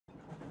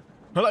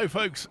Hello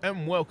folks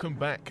and welcome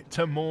back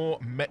to more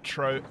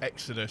Metro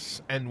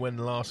Exodus. And when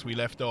last we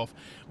left off,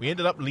 we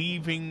ended up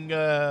leaving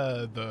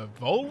the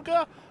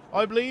Volga,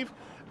 I believe,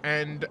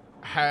 and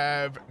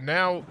have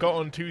now got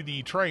onto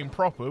the train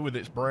proper with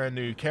its brand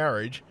new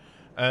carriage.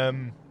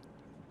 I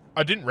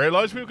didn't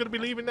realise we were going to be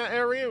leaving that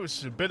area. It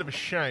was a bit of a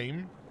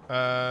shame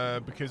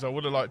because I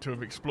would have liked to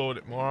have explored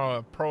it more.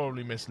 I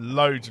probably missed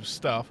loads of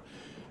stuff,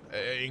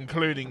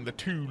 including the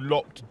two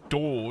locked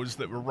doors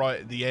that were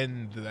right at the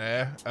end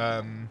there.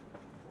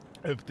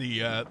 Of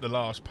the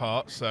last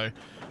part, so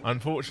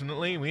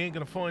unfortunately we ain't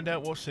gonna find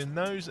out what's in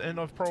those, and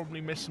I've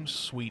probably missed some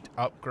sweet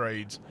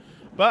upgrades,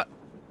 but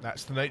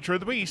that's the nature of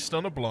the beast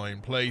on a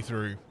blind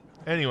playthrough.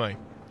 Anyway,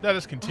 let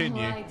us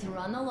continue. Alright,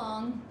 run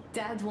along.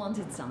 Dad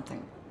wanted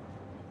something.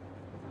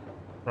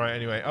 Right,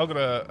 anyway, I'm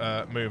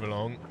gonna move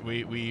along.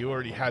 We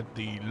already had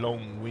the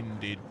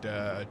long-winded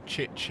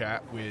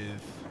chit-chat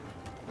with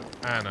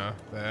Anna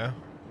there.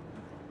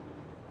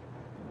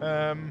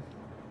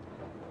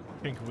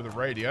 Tinker with a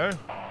radio.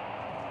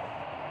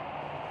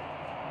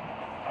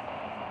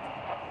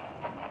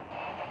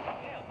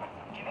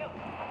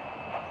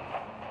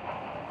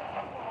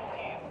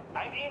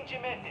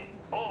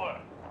 Over.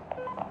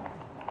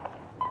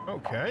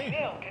 Okay.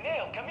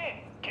 Canal, come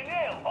in.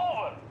 Canal,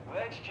 over.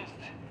 That's just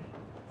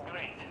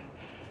great.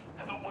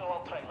 Well,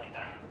 I'll try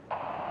later.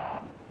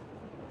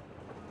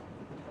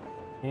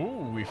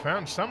 Ooh, we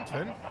found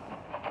something. Why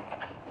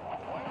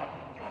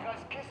are you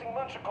guys kissing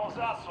Menchikov's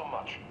ass so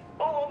much?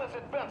 How long has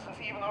it been since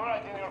he even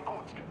arrived in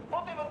Irkutsk?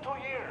 Not even 2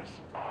 years.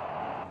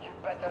 You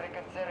better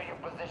reconsider your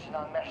position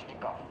on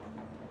Meshnikov.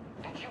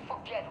 Did you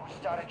forget who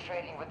started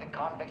trading with the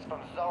convicts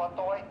from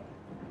Zolotoy?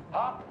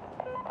 Huh?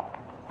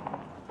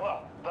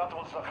 Well, that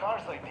was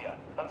Zakhar's idea.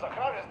 And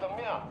Zakhar is the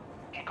man.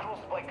 He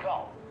crossed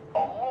Baikal.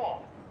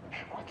 Alone.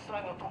 We'd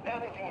sign up to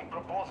anything he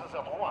proposes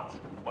at once.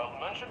 Well,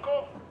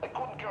 Menshikov, I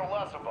couldn't care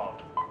less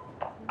about.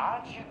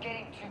 Aren't you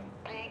getting too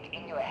big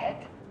in your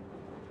head?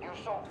 You're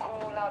so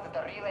cool now that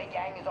the relay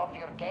gang is off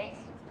your case?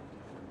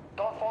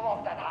 Don't fall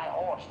off that high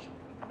horse.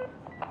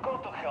 Go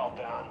to hell,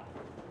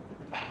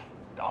 Dan.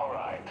 All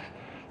right.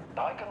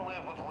 I can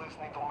live with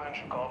listening to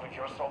Menshikov if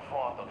you're so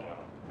fond of him.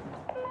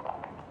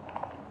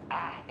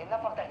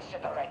 Enough of that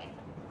shit already.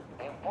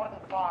 The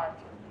important part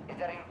is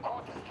that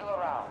Irkut is still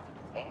around,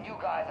 and you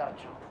guys are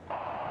too.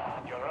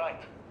 You're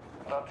right.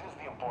 That is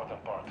the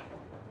important part.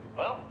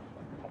 Well,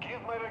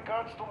 give my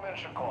regards to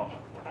Menshikov.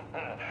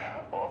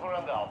 Over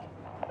and out.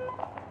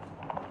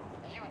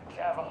 You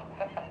devil.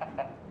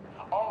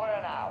 Over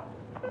and out.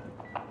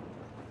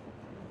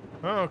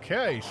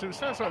 Okay, so it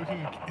sounds like we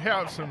can hit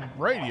out some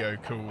radio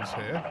calls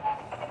here.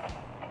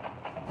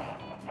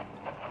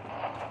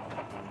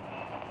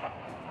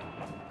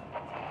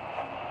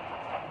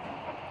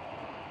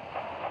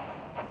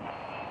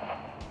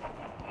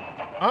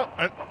 Oh,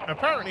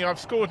 apparently I've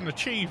scored an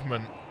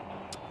achievement.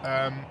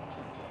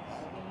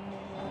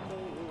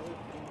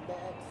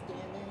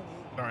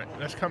 Alright,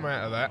 let's come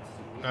out of that.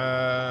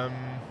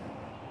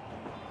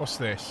 What's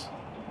this?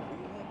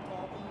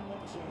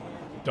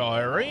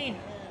 Diary?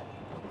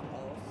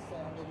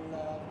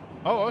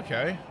 Oh,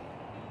 okay.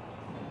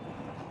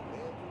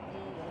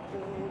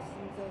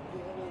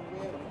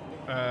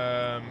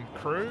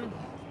 Crew?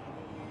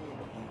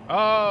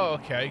 Oh,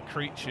 okay.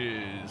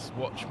 Creatures,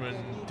 watchmen,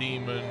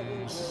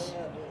 demons,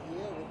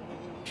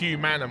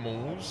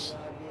 humanimals,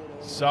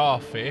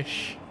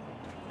 czarfish,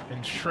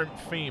 and shrimp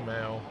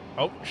female.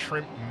 Oh,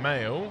 shrimp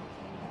male,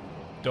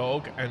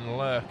 dog, and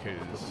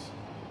lurkers.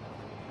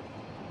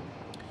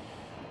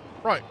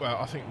 Right, well,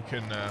 I think we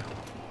can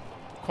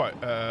quite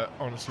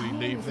honestly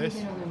leave this.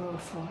 How long have you been on the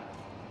road for?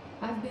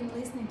 I've been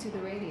listening to the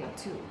radio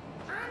too.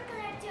 Uncle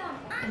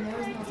Artyom, And there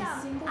Uncle is not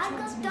a single Artyom, Uncle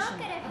transmission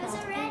Tokarev has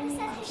about already any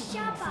set his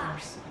occupying shop up.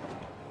 force.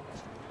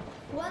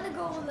 Wanna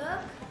go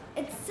look?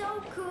 It's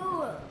so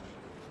cool.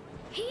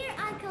 Here,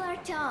 Uncle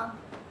Artyom.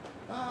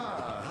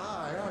 Ah,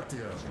 hi,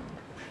 Artyom.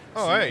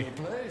 Oh, See hey.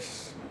 the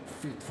place?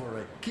 Fit for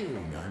a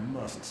king, I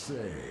must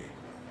say.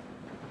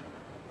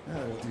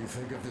 What do you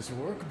think of this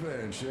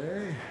workbench,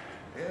 eh?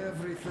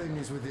 Everything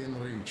is within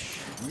reach,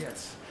 yet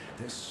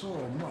there's so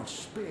much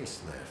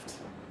space left.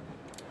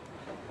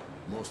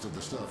 Most of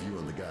the stuff you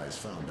and the guys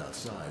found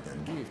outside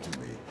and gave to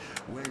me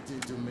went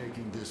into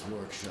making this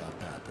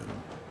workshop happen.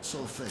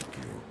 So thank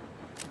you.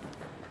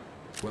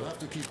 We'll have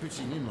to keep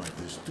pitching in like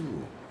this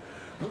too.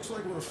 Looks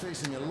like we're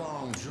facing a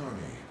long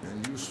journey,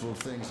 and useful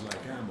things like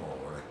ammo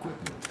or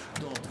equipment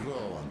don't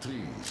grow on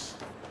trees.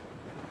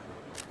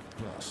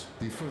 Plus,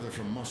 the further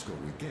from Moscow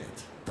we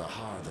get, the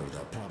harder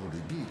they'll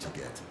probably be to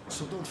get.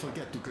 So don't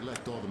forget to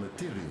collect all the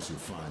materials you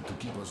find to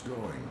keep us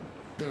going.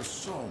 There's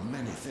so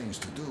many things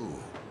to do.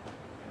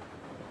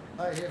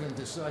 I haven't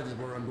decided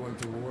where I'm going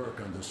to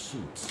work on the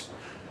suits,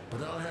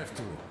 but I'll have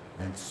to,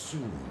 and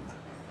soon.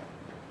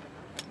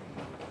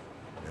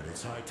 And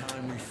it's high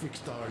time we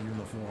fixed our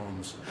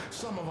uniforms.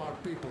 Some of our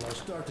people are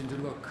starting to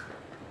look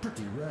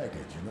pretty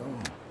ragged, you know?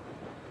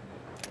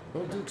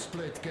 Old Duke's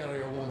plate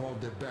carrier won't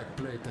hold the back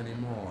plate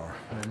anymore,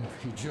 and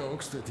he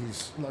jokes that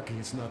he's lucky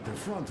it's not the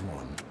front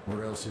one,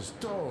 or else his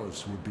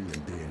toes would be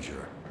in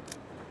danger.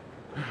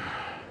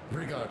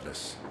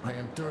 Regardless, I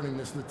am turning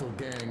this little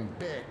gang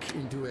back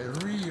into a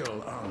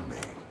real army.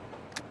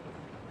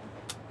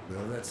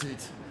 Well, that's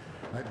it.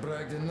 I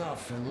bragged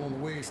enough and won't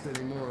waste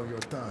any more of your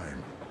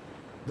time.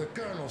 The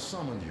Colonel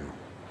summoned you.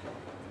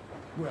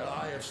 Well,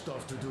 I have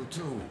stuff to do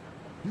too.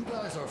 You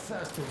guys are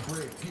fast to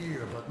break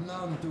gear, but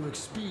none too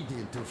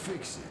expedient to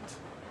fix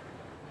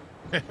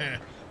it.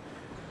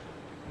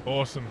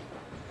 Awesome.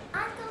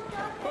 Uncle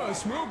Doc. Oh,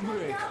 smoke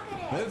break.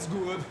 That's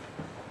good.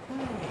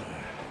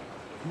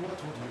 What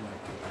would you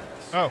like to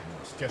ask? Oh,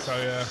 guess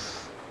I,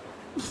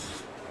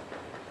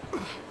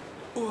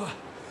 Oh,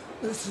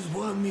 this is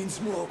one mean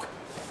smoke.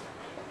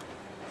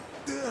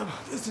 Damn,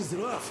 this is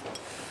rough.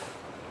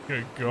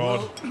 good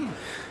God. Well,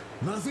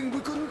 nothing we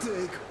couldn't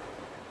take.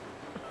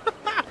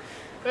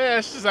 Yeah,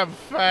 let's just have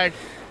a fag.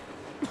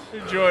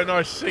 Enjoy a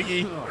nice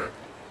ciggy.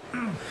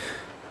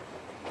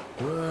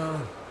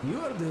 Well, you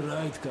are the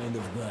right kind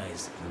of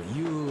guys.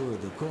 You,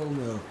 the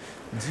Colonel,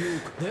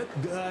 Duke,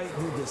 that guy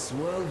did a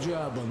swell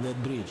job on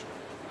that bridge.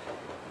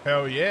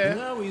 Hell yeah.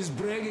 Now he's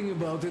bragging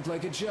about it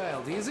like a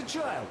child. He is a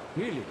child,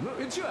 really, no,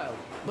 a child.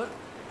 But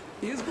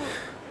he's good.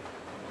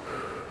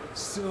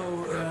 So,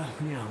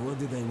 yeah, what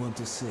did I want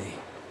to say?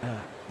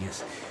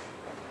 Yes.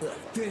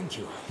 Thank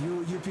you.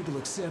 You people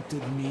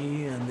accepted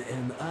me,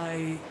 and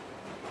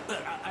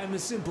I'm a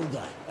simple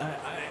guy.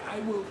 I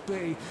will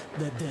pay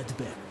that debt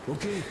back,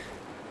 okay?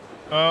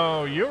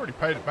 Oh, you already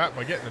paid it back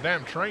by getting the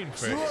damn train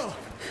fixed. So,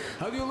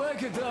 how do you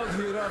like it out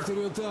here after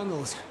your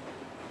tunnels?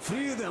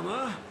 Freedom,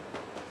 huh?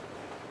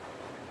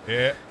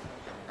 Yeah.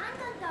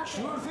 Uncle Doc.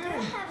 Sure Do thing. you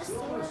have a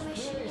sewing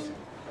machine?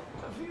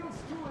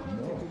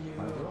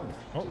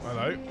 Oh,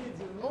 hello.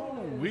 Oh,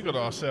 we got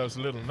ourselves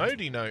a little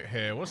notey note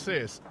here. What's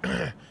this?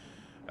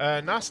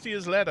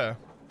 Nastia's letter.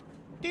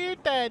 Dear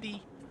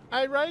Daddy,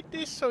 I write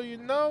this so you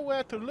know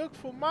where to look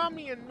for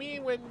Mommy and me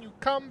when you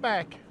come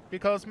back.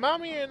 Because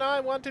Mommy and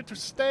I wanted to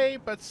stay,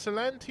 but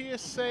Silentia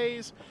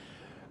says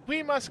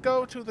we must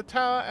go to the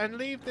tower and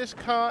leave this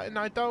car, and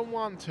I don't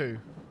want to.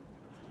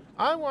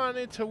 I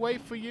wanted to wait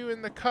for you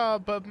in the car,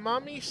 but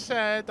Mommy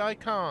said I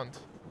can't.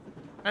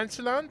 And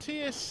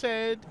Silentia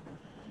said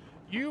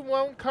you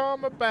won't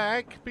come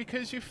back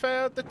because you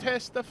failed the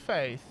test of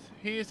faith.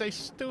 He is a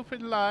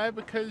stupid liar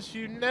because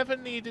you never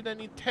needed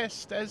any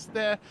test as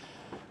their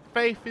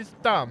faith is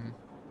dumb.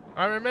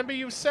 I remember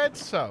you said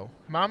so.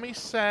 Mommy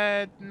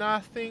said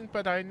nothing,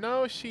 but I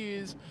know she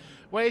is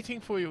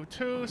waiting for you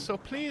too, so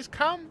please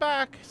come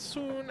back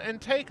soon and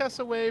take us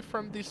away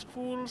from these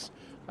fools.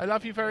 I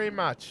love you very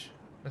much.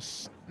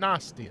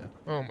 Nastia.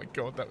 Oh my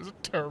God, that was a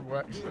terrible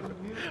accent.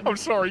 I'm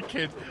sorry,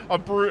 kid. I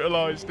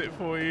brutalized it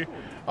for you.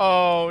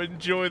 Oh,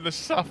 enjoy the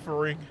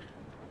suffering.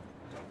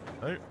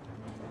 No,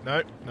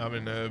 no,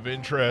 nothing of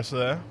interest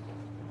there.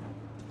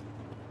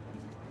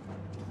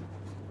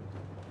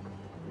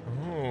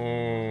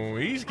 Oh,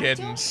 he's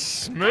getting Have a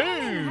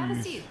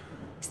smooth. seat.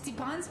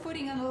 Stepan's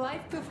putting on a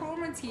live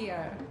performance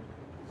here.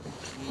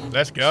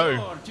 Let's go.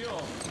 So,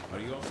 Artyom, are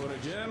you up for a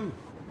jam?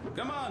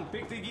 Come on,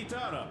 pick the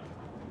guitar up.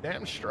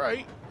 Damn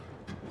straight.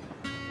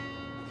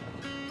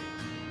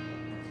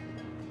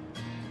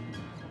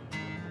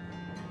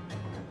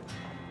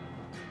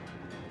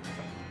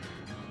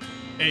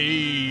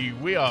 Hey,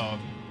 we are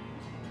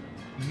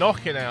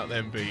knocking out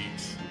them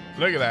beats.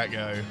 Look at that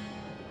go.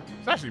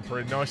 It's actually a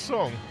pretty nice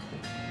song.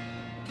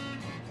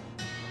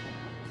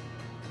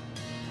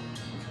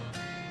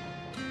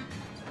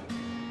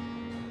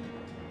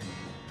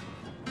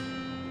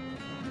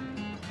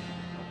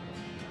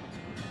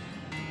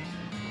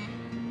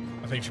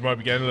 I think she might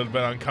be getting a little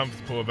bit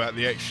uncomfortable about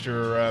the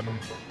extra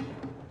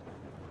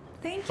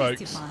Thank folks.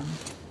 you, Stepan.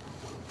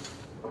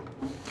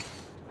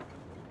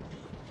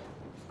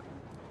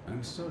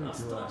 I'm sorry to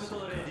ask,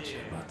 Katja,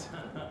 but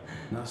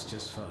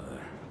Nastya's father,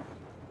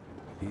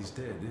 he's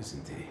dead,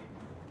 isn't he?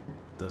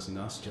 Does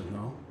Nastya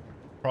know?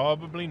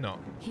 Probably not.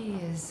 He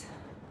is.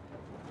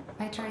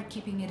 I tried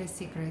keeping it a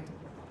secret.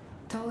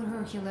 Told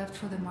her he left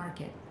for the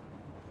market.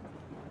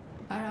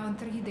 Around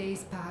 3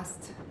 days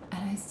passed,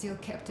 and I still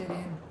kept it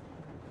in.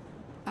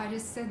 I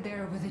just sat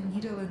there with a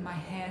needle in my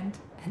hand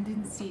and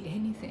didn't see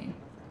anything.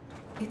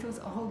 It was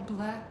all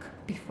black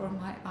before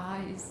my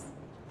eyes.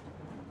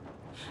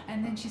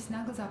 And then she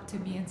snuggles up to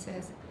me and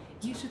says,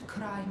 "You should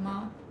cry,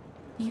 Ma.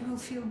 You will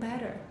feel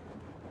better."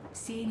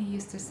 Sienna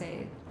used to say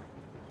it.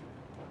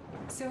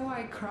 So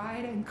I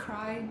cried and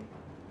cried.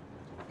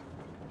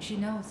 She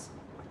knows.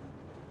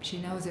 She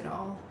knows it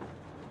all.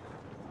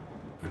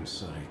 I'm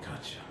sorry,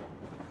 Katja.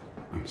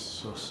 I'm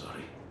so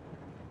sorry.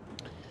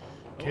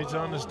 Kids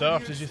aren't as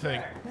daft as you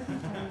think.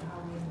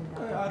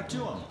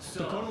 Artyom,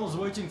 the colonel's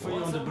waiting for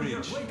you on the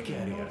bridge.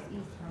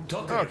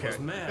 Okay,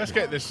 let's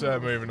get this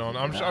moving on.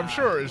 I'm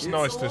sure it's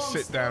nice to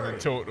sit down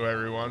and talk to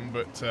everyone,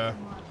 but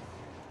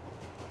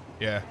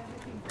yeah,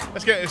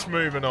 let's get this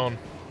moving on.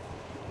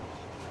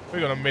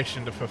 We've got a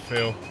mission to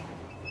fulfill.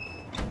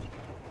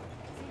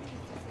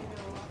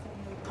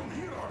 Come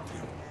here,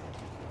 Artyom.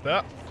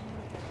 That.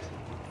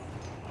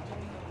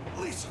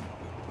 Listen.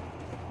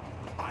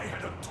 I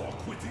had a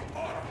talk with the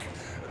Ark,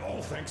 and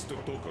all thanks to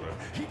Tokarev,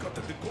 he got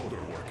the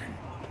decoder working.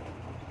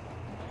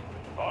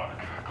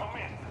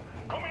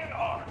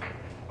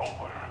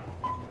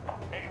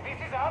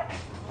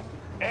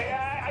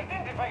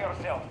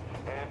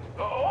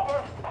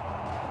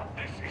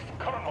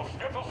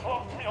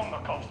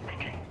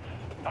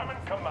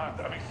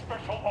 command of a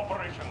special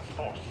operations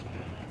force.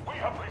 We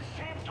have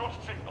received your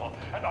signal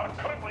and are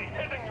currently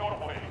heading your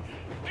way.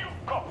 Do you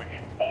copy?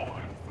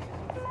 Over.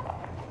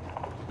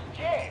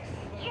 Yes,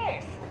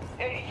 yes.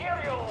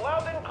 Hear you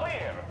loud and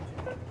clear.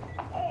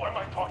 Who am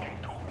I talking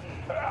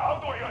to? How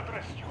do I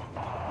address you?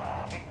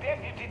 The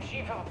Deputy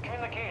Chief of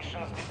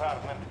Communications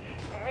Department,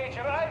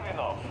 Major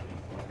Ivanov.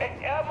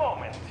 A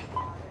moment.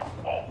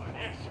 Oh,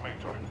 yes,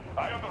 Major.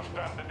 I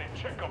understand that the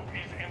checkup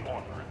is in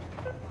order.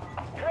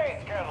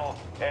 Great, Colonel.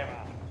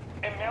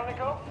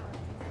 Melnikov?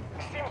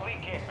 Simply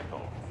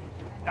capable.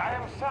 I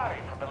am sorry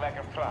for the lack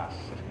of trust,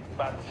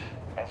 but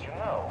as you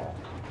know,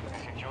 the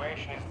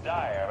situation is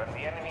dire and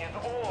the enemy is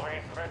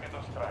always ready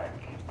to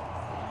strike.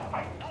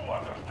 I do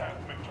understand,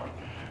 Major,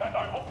 and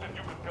I hope that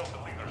you can tell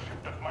the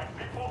leadership that my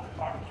people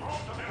are true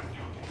to their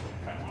duty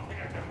and will be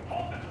at their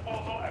full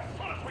disposal as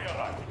soon as we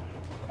arrive.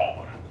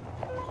 Over.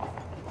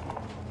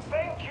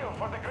 Thank you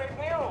for the great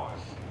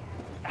news.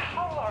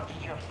 How large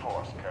is your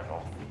force,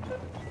 Colonel?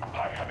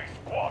 I have a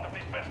squad of the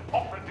best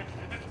operatives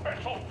the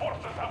Special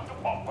Forces have to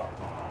offer.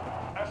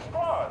 A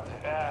squad?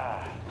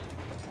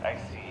 I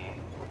see.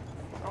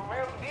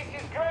 Well,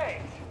 this is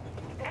great.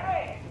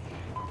 Great.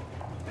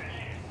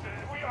 Yes,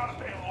 we aren't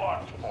a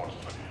large force,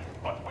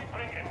 but we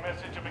bring a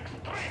message of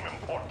extreme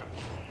importance.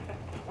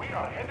 We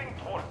are heading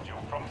towards you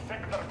from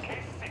Sector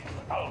K6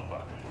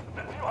 Alpha.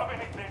 Do you have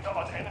any data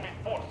on enemy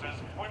forces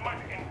we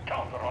might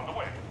encounter on the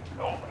way?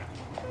 Over.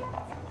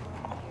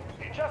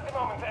 Just a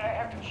moment, I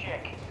have to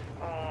check.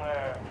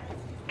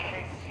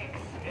 K6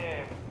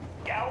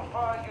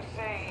 Alpha, you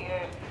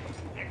say?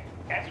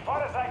 As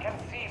far as I can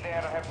see,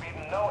 there have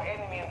been no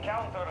enemy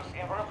encounters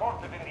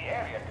reported in the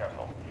area,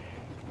 Colonel.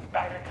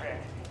 I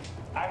regret.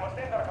 I must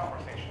end our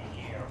conversation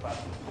here, but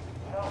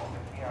know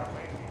that we are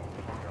waiting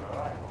for your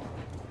arrival.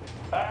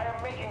 I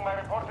am making my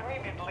report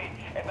immediately,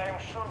 and I am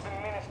sure the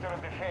Minister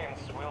of Defense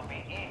will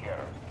be eager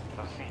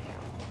to see you.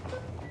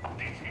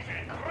 This is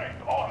a great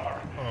honor.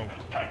 Oh.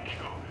 Thank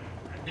you.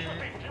 Just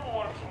a few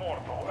words more,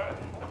 though.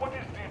 What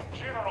is the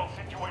general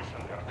situation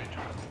there,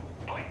 Major?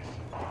 Please.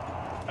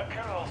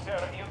 Colonel,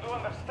 sir, you do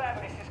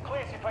understand this is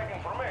classified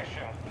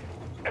information.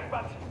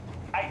 But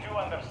I do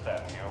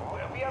understand you.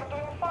 We are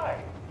doing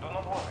fine. Do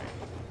not worry.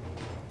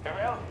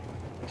 Well,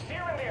 see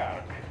you in the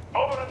Ark.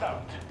 Over and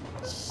out.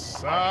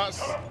 Sus.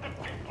 Serve the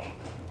people.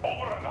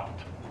 Over and out.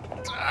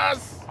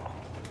 Sus.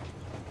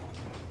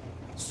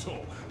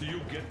 So, do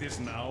you get this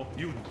now,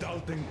 you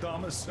doubting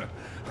Thomas?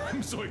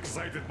 I'm so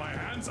excited my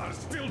hands are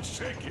still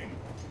shaking.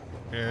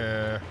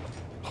 Yeah.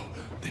 Oh,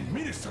 the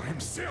minister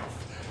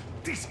himself.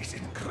 This is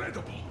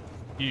incredible.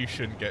 You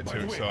shouldn't get By too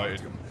the way,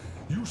 excited. Artyom,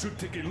 you should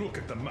take a look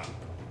at the map.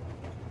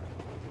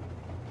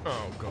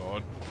 Oh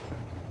god.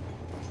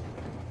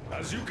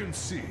 As you can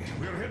see,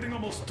 we're heading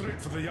almost straight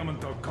for the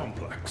Yamantau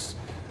complex.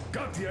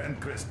 Katya and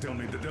Chris tell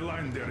me that the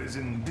line there is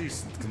in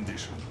decent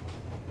condition.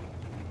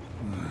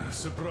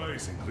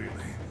 Surprising,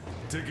 really,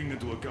 taking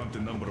into account the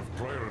number of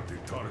priority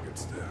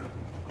targets there.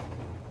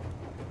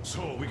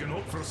 So we can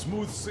hope for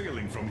smooth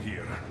sailing from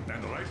here,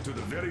 and right to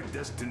the very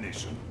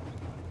destination.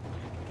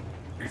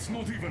 It's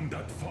not even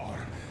that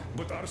far,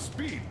 but our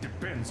speed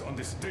depends on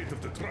the state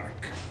of the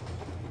track.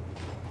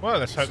 Well,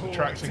 let's hope the So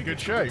track's I in think good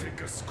it's gonna shape.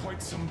 take us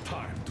quite some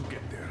time to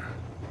get there.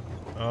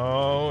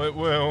 Oh, it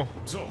will.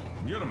 So,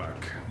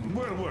 Yermak,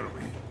 where were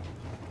we?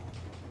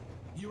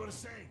 You were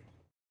saying?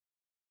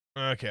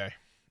 Okay.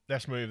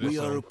 Let's move this We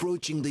are on.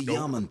 approaching the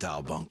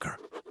Yamantau bunker,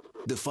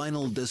 the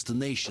final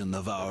destination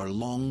of our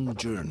long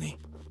journey.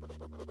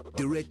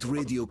 Direct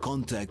radio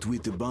contact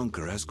with the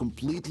bunker has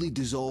completely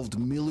dissolved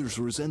Miller's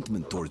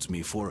resentment towards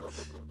me for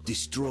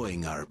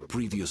destroying our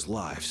previous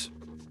lives.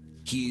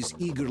 He is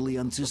eagerly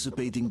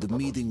anticipating the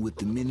meeting with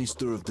the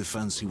Minister of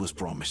Defense he was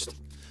promised.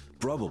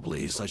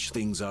 Probably such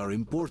things are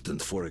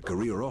important for a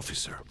career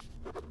officer.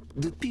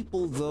 The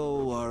people,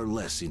 though, are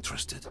less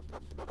interested.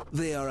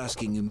 They are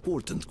asking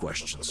important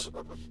questions.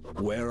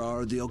 Where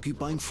are the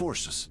occupying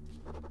forces?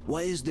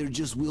 Why is there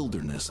just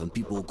wilderness and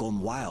people gone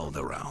wild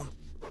around?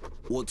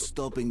 What's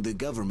stopping the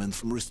government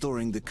from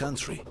restoring the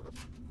country?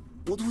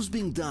 What was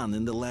being done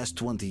in the last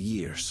 20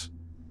 years?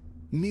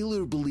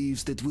 Miller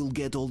believes that we'll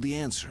get all the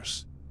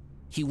answers.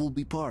 He will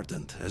be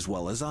pardoned, as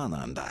well as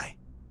Anna and I.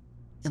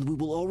 And we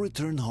will all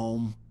return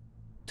home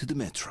to the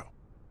Metro.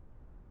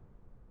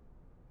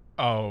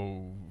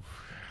 Oh,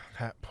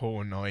 that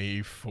poor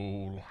naive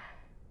fool.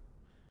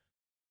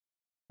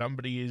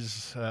 Somebody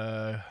is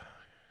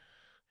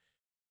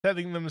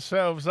setting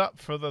themselves up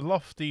for the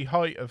lofty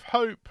height of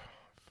hope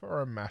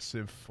for a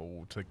massive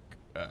fall to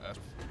earth.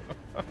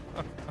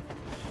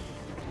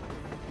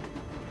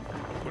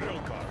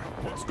 Railcar,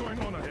 what's going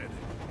on ahead?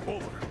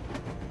 Over.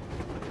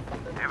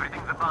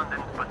 Everything's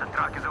abandoned, but the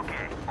truck is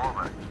okay.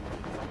 Over.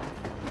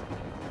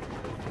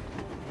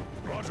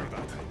 Roger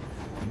that.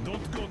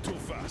 Don't go too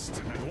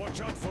fast, and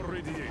watch out for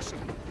radiation.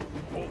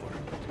 Over.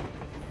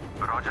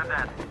 Roger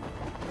that.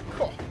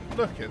 Oh,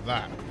 look at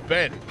that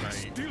bend, I mate.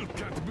 still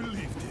can't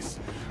believe this.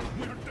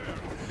 We're there.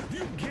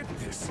 You get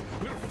this.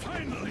 We're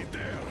finally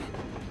there.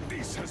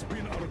 This has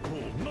been our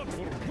goal, not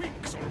for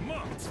weeks or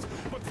months,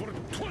 but for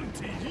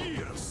 20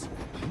 years.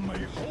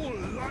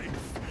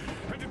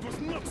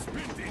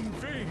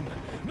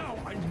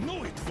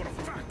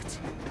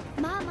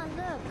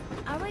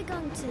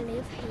 want to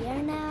live here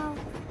now?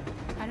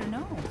 I don't know.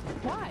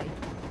 Why?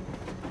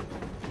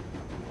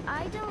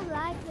 I don't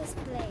like this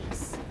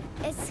place.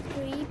 It's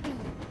creepy.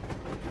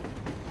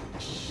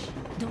 Shh.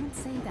 Don't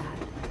say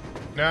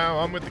that. No,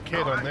 I'm with the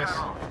kid on this.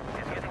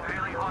 It's getting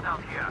really hot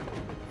out here.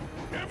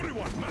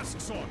 Everyone,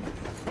 masks on!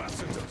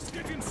 Passengers,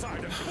 get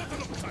inside and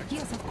button up tight!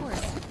 Yes, of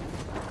course.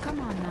 Come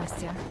on,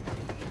 Nastya.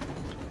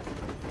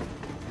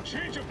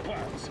 Change of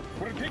plans.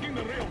 We're taking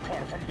the rail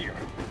car from here.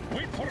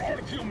 Wait for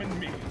Artyom and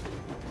me.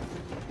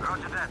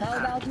 Roger that. How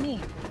about me?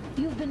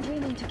 You've been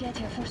dreaming to get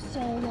here for so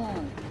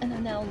long, and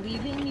are now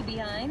leaving me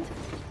behind?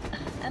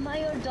 Am I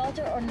your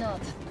daughter or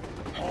not?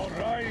 All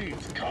right,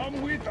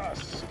 come with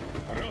us,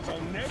 or else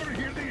I'll never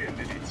hear the end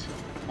of it.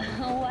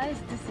 A wise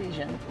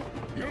decision.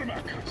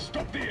 Yermak,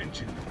 stop the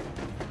engine.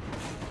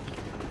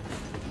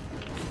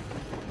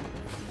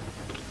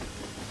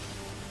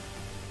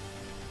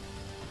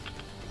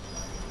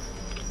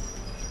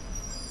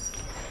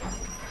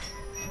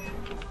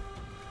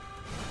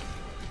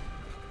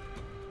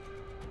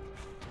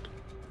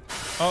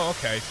 Oh,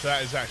 okay, so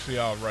that is actually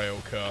our rail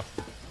car.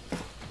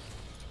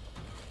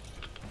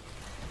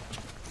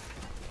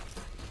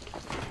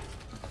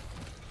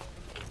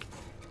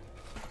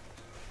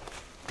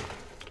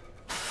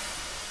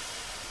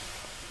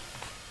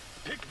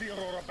 Take the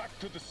Aurora back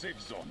to the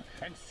safe zone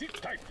and sit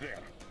tight there.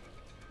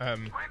 We'll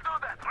do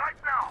that right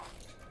now.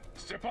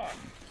 Stepan,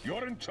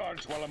 you're in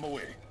charge while I'm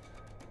away.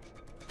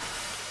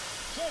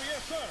 Sir,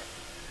 yes, sir.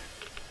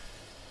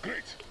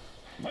 Great.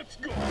 Let's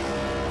go. Damn,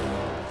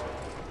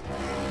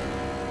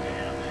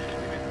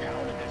 we've been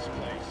pounding this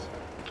place.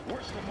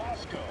 Worse than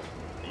Moscow.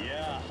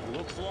 Yeah,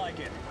 looks like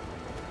it.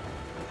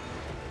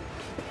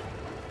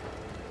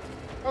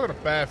 I've got a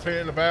bad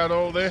feeling about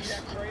all See this.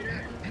 that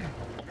crater?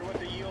 Wonder what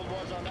the yield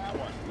was on that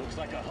one. Looks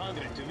like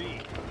 100 to me.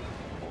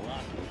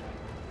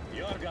 Lucky.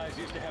 Your guys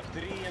used to have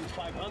 300 and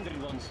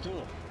 500 ones too.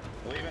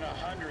 Well, even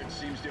 100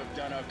 seems to have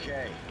done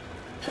okay.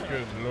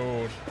 Good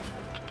lord.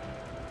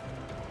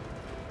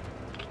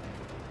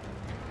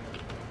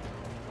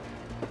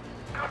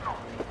 Colonel,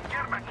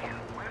 Yermak here.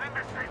 We're in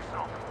the safe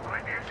zone.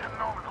 Radiation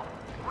nominal.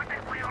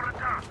 Waiting for your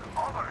return.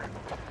 Over.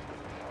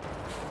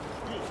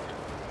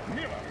 Good.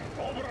 Miller,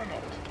 over and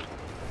out.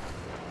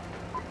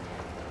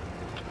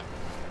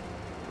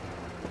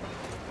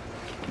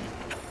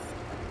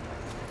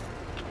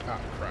 Ah,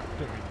 crap.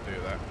 Didn't mean to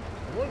do that.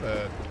 I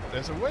wonder,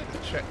 there's a way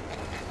to check.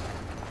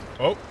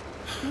 Oh,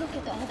 Look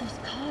at all those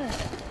cars.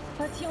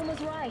 Artyom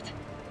was right.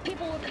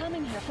 People were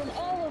coming here from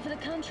all over the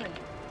country.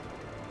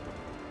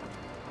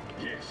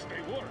 Yes,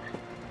 they were.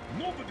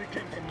 Nobody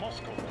came from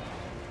Moscow.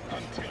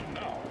 Until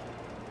now.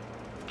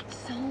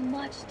 So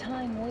much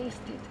time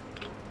wasted.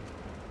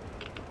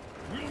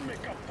 We'll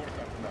make up for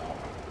that now.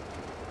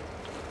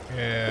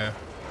 yeah.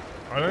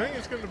 I don't think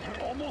it's going to be...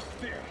 We're almost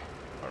there.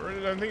 I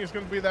really don't think it's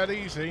going to be that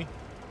easy.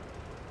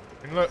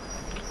 And look.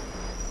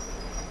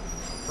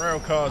 Rail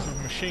cars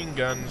with machine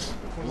guns.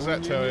 What does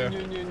that tell you?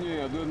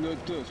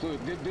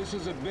 This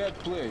is a bad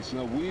place.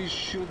 Now, we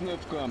shouldn't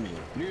have come here.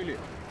 Really.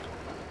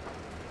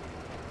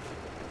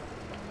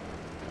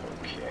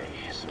 Okay,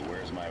 so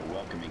where's my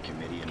welcoming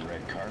committee and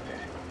red carpet?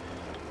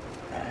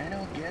 I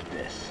don't get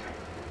this.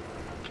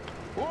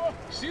 Oh,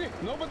 see?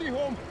 Nobody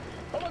home.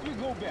 How about we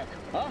go back,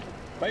 huh?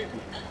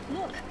 Поехали.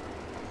 Look,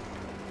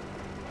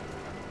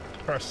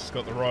 Press has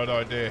got the right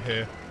idea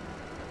here.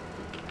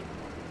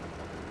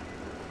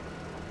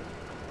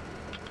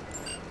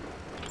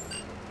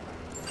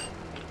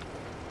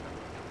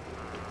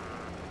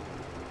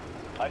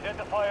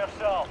 Identify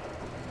yourself.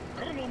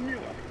 Colonel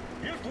Miller,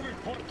 here to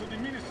report to the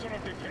Minister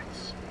of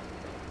Defense.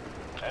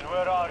 And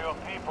where are your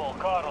people,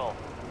 Colonel?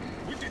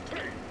 With the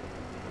train.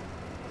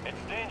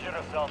 It's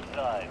dangerous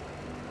outside.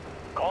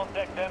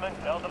 Contact them and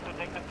tell them to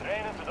take the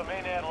train into the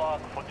main airlock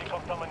for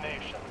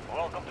decontamination.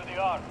 Welcome to the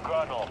Ark,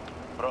 Colonel.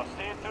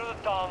 Proceed through the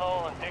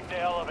tunnel and take the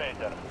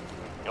elevator.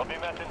 You'll be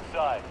met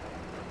inside.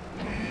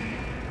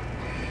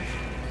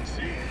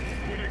 See?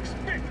 We're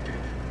expected.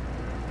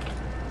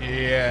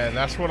 Yeah,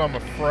 that's what I'm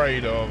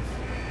afraid of.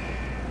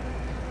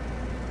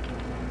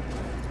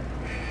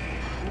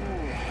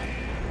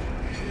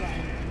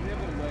 I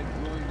never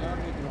liked going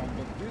underground,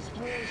 but this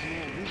place,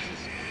 man, this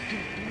is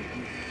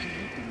completely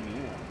creeping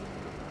me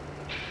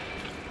out.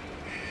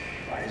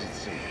 Why is it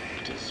so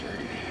deserted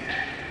here?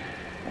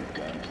 No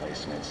gun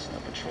placements, no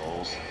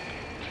patrols,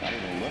 not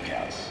even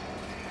lookouts.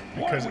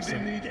 Why Because would it's they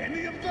an- need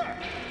any of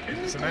that?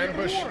 It's an nuclear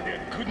ambush.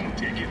 warhead couldn't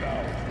take it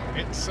out.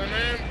 It's an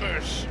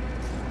ambush.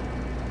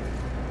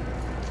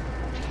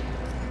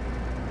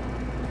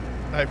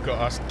 They've got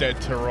us dead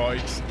to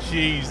rights.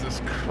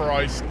 Jesus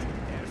Christ.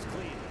 Air's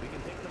clean. We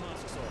can take the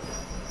masks off.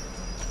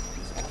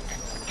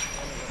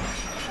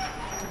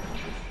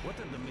 What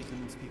are the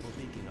maintenance people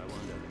thinking, I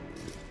wonder?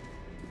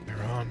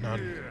 There are none.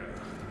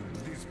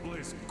 Yeah, this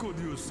place could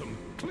use some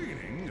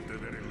cleaning at the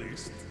very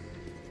least.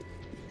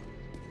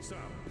 Sam,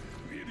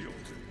 idiot,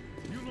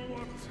 you know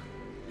what?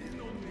 There's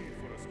no need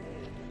for us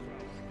all to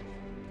crowd.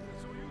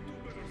 So you do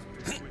better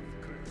speak with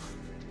Chris.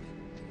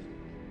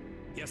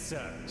 Yes,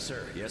 sir.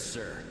 Sir, yes,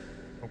 sir.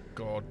 Oh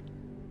God.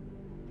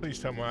 Please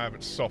tell me I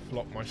haven't soft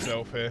locked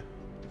myself here.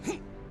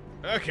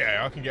 Okay,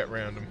 I can get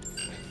around them.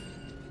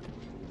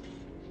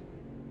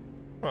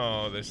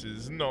 Oh, this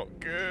is not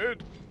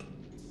good.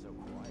 So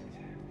quiet.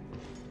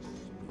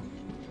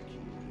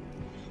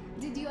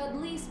 Did you at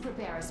least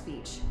prepare a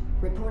speech?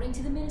 Reporting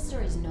to the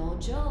minister is no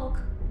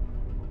joke.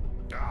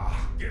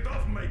 Ah, get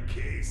off my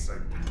case. I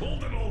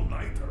pulled an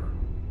all-nighter.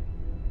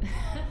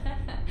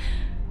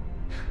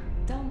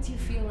 Don't you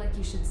feel like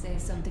you should say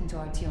something to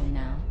Artyom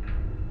now?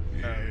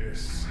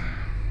 Yes.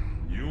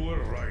 You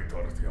were right,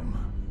 Artyom.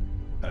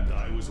 And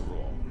I was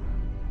wrong.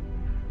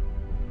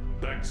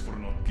 Thanks for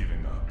not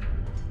giving up.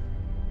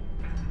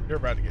 You're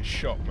about to get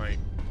shot, mate.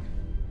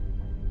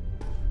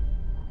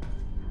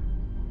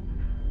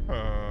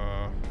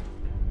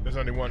 There's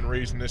only one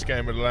reason this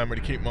game would allow me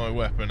to keep my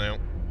weapon out.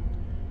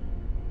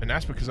 And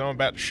that's because I'm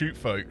about to shoot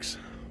folks.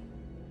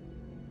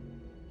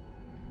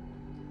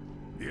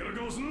 Here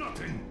goes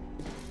nothing.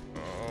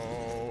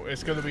 Oh,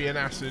 it's going to be an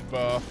acid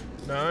bath.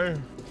 No?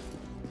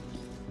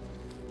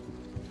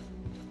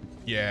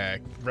 Yeah,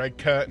 red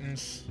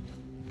curtains.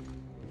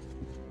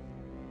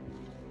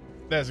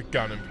 There's a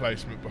gun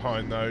emplacement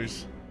behind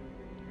those.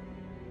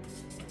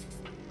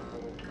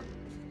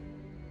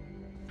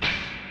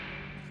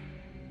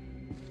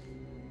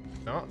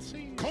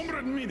 Nazi?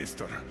 Comrade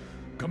Minister,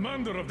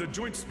 Commander of the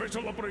Joint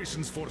Special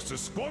Operations Forces,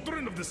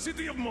 Squadron of the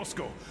City of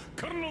Moscow,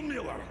 Colonel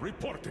Miller,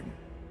 reporting.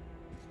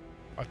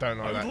 I don't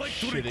know I that would like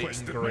to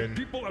request that my grin.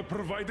 people are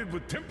provided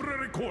with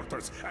temporary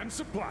quarters and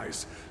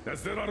supplies,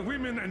 as there are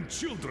women and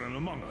children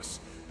among us.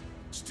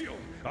 Still,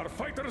 our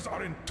fighters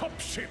are in top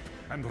shape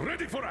and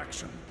ready for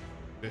action.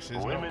 This is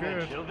not Women good.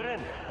 and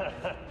children?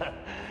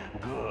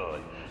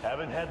 Good.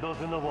 Haven't had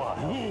those in a while.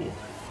 Who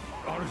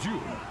are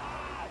you?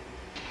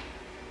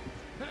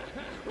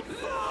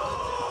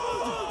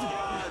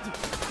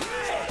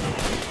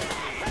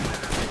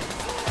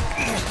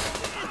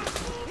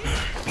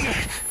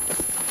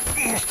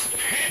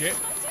 Shit.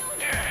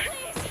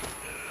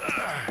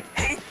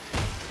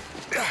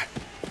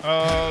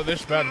 Oh, this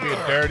is about to be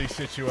a dirty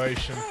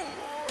situation.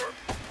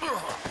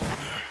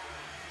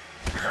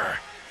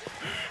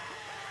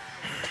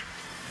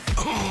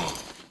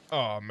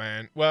 Oh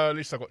man. Well, at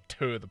least I got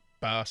two of the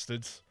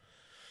bastards.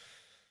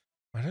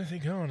 I don't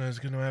think Anna's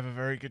gonna have a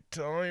very good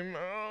time.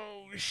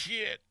 Oh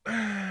shit.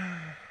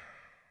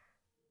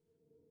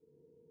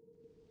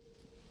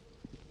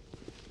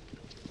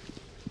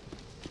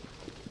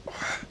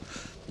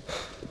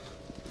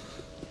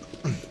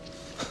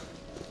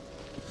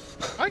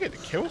 I get to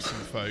kill some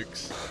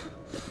folks.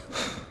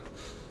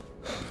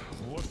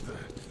 What the?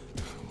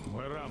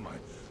 Where am I?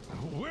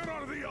 Where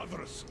are the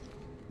others?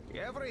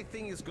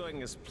 Everything is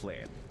going as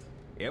planned.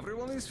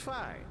 Everyone is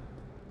fine.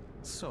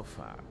 So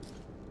far.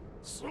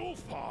 So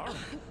far,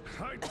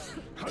 I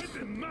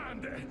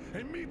demand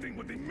a meeting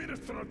with the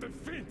Minister of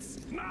Defense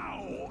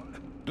now!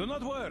 Do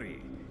not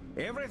worry.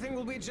 Everything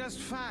will be just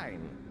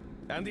fine.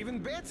 And even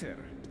better.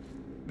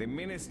 The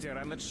Minister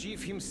and the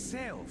Chief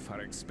himself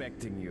are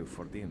expecting you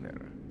for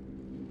dinner.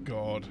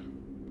 God.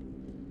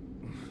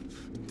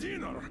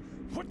 Dinner?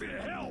 What the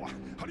hell?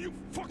 Are you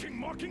fucking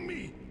mocking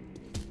me?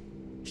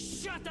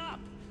 Shut up!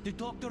 The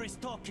doctor is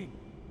talking.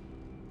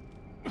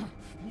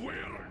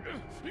 Where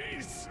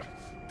is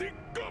the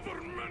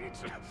government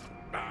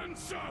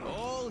answer?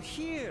 All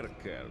here,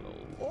 Colonel.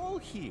 All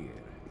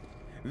here.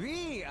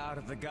 We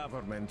are the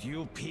government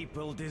you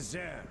people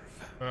deserve.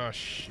 Oh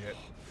shit.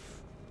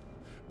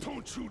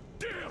 Don't you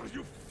dare,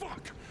 you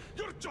fuck!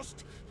 You're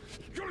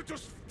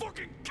just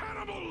fucking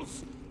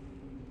cannibals!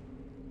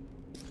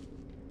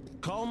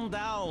 Calm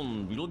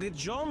down. We'll get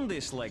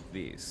jaundice like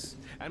this.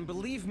 And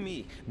believe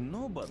me,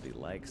 nobody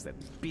likes that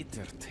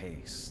bitter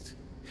taste.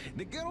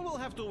 The girl will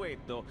have to wait,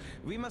 though.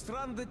 We must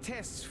run the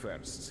tests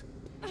first.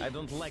 I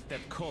don't like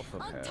that cough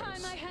of hers. Untie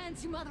my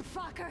hands, you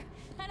motherfucker,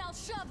 and I'll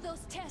shove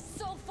those tests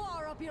so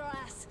far up your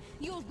ass,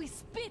 you'll be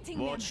spitting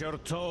them. Watch your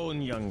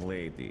tone, young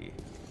lady.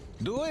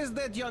 Do as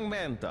that young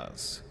man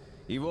does.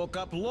 He woke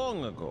up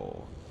long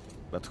ago,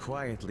 but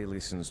quietly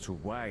listens to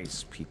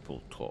wise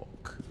people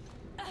talk.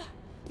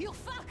 You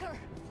fucker!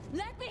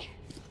 Let me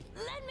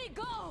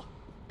go!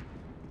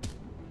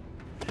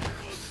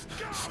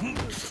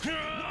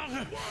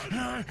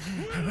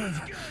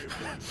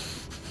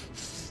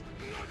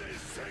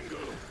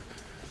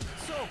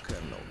 So,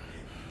 Colonel,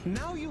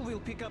 now you will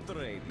pick up the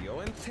radio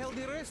and tell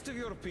the rest of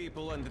your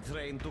people on the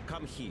train to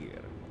come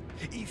here.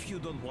 If you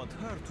don't want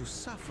her to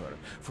suffer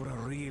for a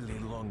really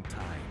long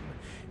time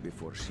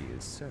before she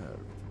is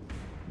served.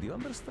 Do you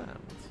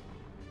understand?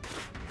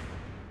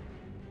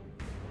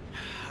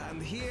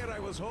 And here I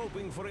was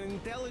hoping for an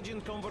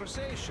intelligent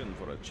conversation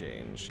for a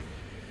change.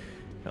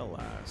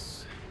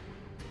 Alas.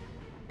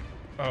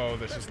 Oh,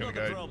 this is gonna go.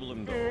 That's not the go.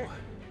 problem, though.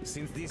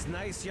 Since this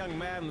nice young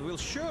man will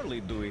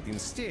surely do it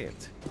instead.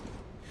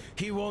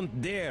 He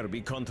won't dare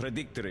be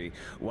contradictory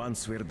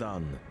once we're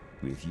done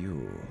with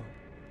you.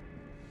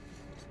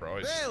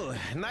 Right. Well,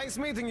 nice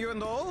meeting you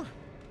and all.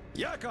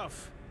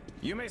 Yakov,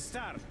 you may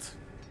start.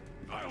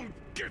 I'll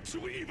get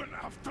you even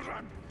after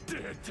I'm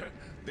dead.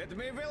 That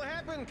may well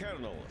happen,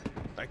 Colonel.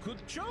 I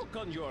could choke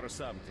on you or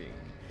something.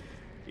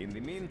 In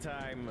the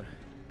meantime,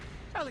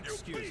 I'll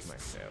excuse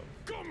myself.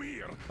 Come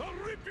here! I'll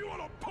rip you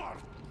all apart!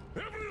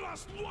 Every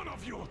last one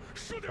of you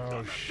should have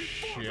done that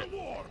before the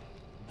war!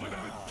 But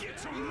I'll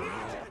get you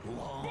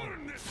now!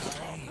 Burn this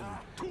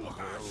to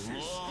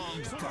ashes!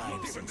 So that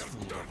not even their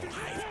dirty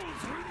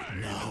bones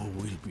remain! Now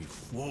we'll be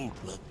full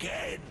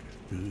again.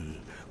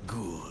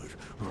 Good.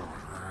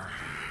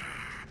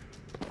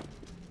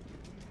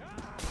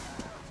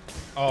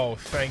 Oh,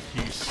 thank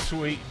you,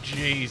 sweet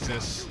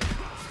Jesus.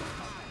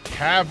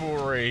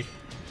 Cavalry.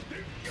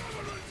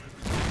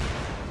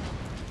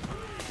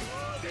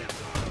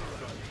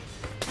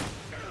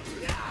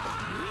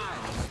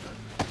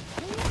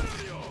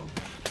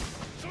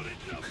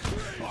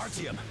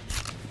 Artyom.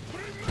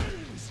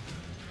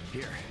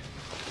 Here.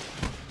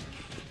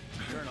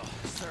 Colonel,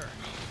 sir.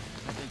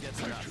 I think that's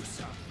enough. Thank you,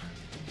 son.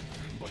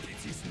 But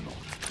it is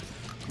not.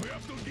 We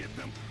have to get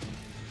them.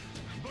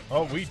 But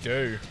Oh, we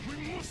do. we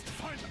must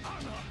find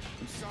Anna.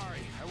 I'm sorry.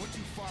 I went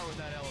too far with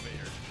that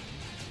elevator.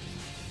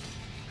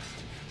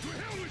 To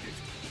hell with it!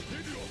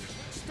 Idiot!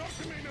 Start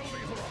the main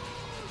elevator up!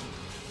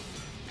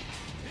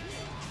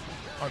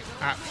 I'm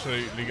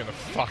absolutely gonna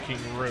fucking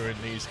ruin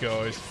these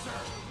guys.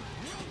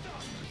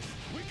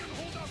 We can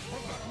hold out for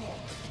that long.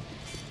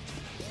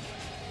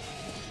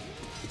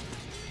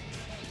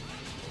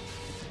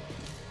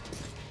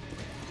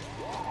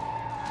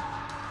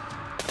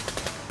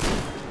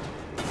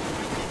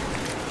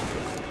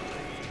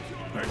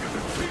 I got a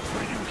treat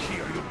for you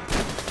here, you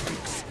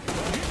freaks.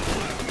 You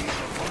black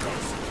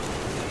motherfuckers!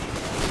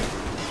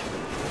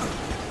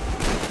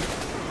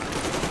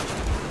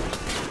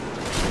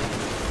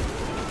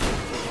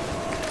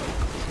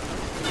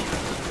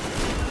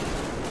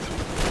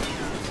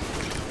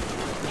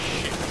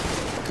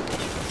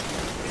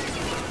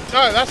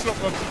 No, that's not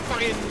the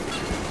fucking...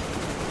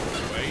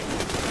 Wait.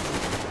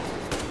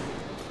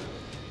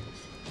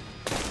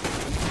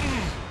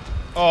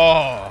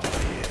 Oh,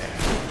 yeah.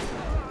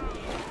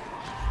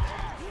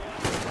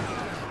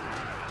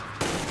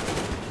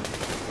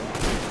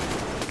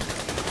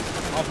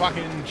 I'll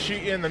fucking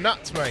shoot you in the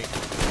nuts, mate.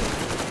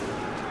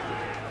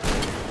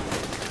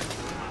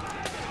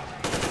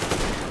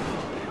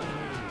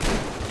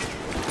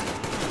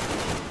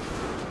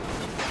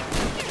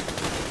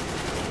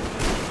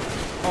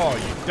 Oh,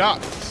 you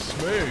ducked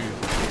smooth.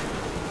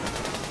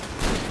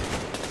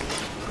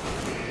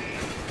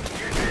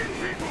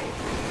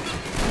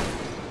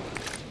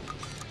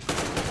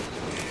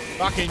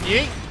 Fucking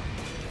yeet.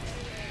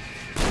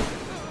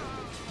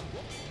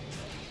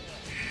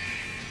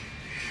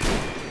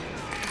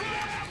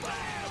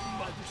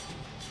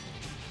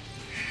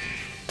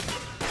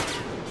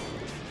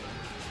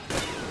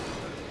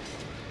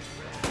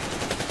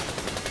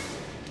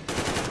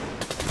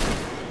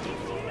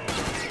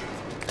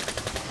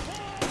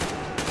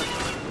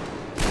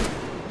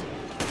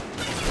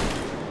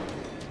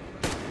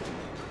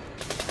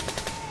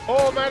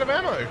 Oh, I'm out of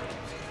ammo.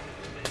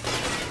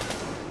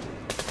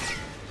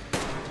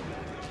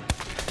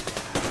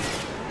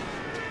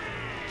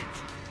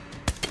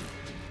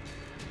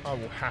 I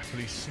will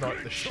happily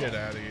snipe the shit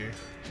out of you.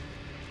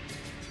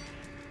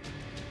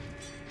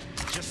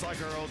 Just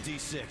like our old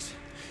D6.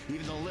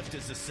 Even the lift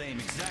is the same,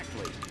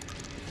 exactly.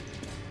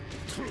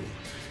 True,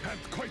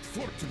 and quite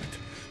fortunate.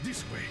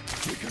 This way,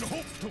 we can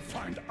hope to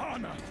find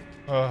Anna.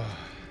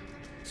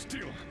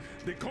 Still,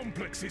 the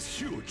complex is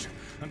huge,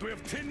 and we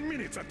have 10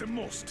 minutes at the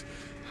most.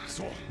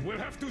 So, we'll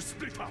have to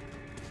split up.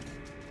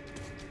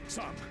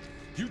 Sam,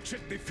 you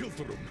check the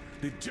filter room,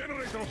 the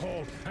generator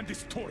hall, and the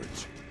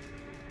storage.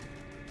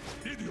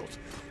 Idiot,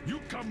 you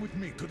come with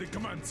me to the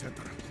command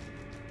center.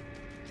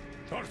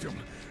 Artyom,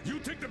 you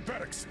take the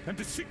barracks and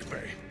the sick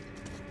bay.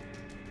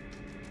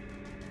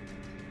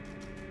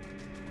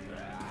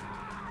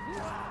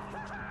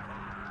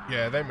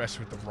 Yeah, they mess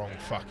with the wrong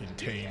fucking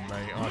team,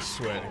 mate. I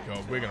swear to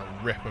God, we're gonna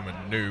rip them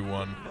a new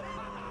one.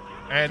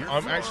 And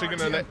I'm actually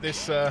gonna let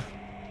this. I'm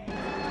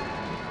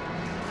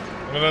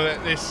gonna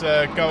let this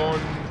go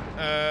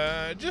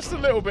on just a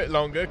little bit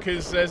longer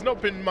because there's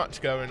not been much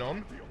going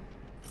on.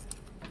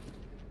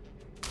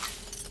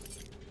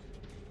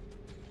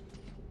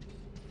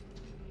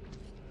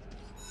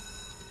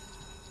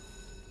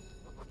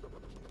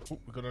 Oh,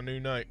 we got a new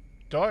note.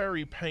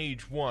 Diary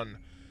page 1.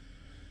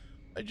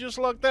 I just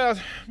looked out.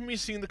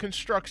 Missing the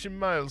construction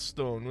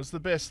milestone was the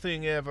best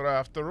thing ever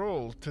after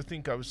all. To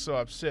think I was so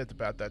upset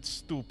about that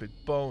stupid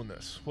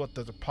bonus. What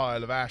does a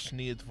pile of ash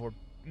need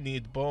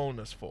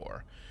bonus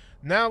for?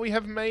 Now we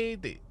have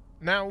made it.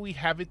 Now we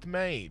have it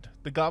made.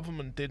 The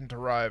government didn't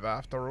arrive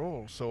after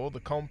all, so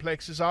the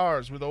complex is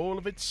ours with all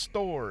of its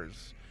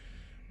stores.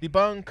 The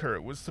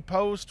bunker was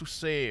supposed to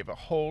save a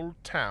whole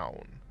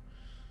town.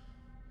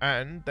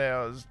 And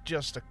there's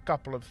just a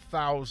couple of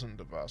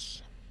thousand of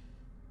us.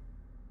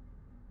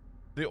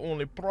 The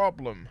only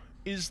problem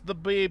is the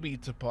baby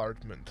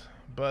department,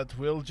 but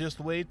we'll just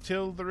wait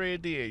till the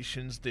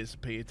radiation's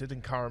dissipated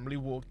and calmly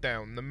walk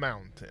down the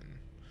mountain.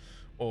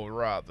 Or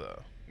rather,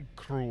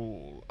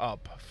 crawl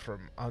up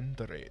from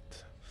under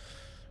it.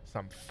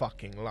 Some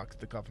fucking luck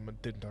the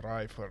government didn't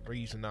arrive for a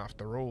reason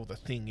after all. The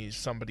thing is,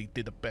 somebody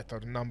did a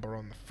better number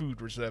on the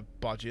food reserve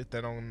budget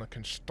than on the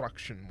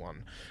construction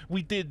one.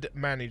 We did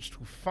manage to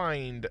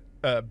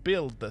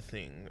build the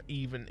thing,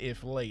 even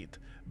if late,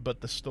 but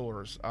the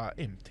stores are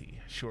empty.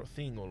 Sure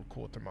thing, old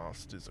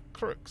quartermasters are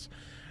crooks,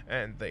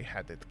 and they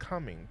had it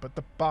coming, but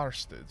the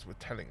bastards were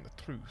telling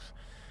the truth.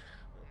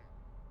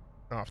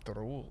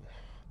 After all,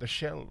 the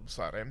shelves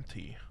are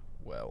empty.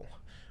 Well,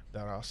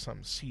 there are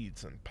some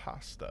seeds and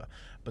pasta,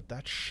 but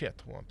that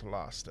shit won't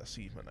last us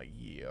even a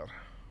year.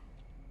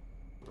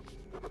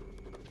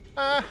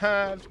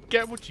 Aha!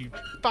 Get what you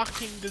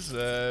fucking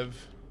deserve.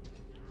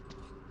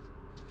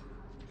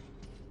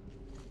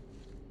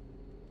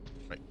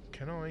 Right,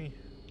 can I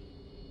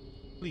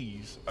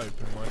please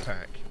open my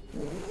pack?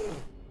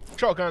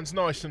 Shotgun's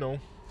nice and all,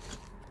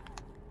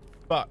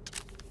 but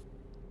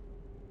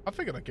I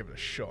figured I'd give it a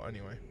shot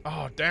anyway.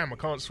 Oh damn! I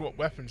can't swap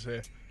weapons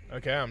here.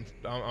 Okay,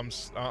 I'm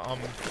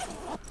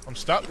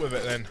stuck with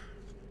it then.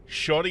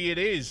 Shoddy it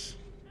is.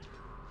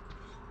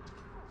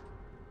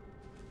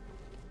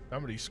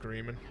 Somebody's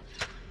screaming.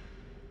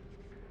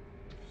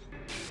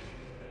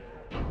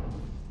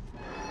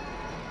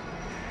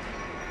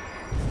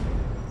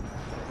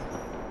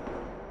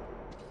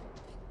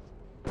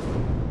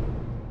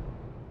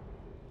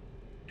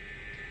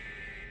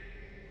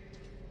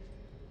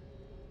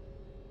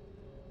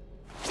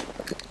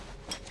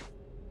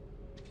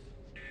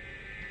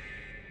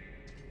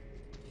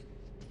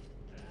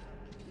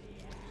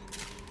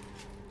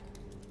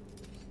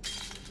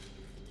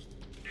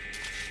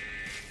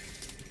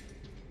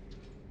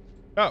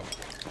 Oh.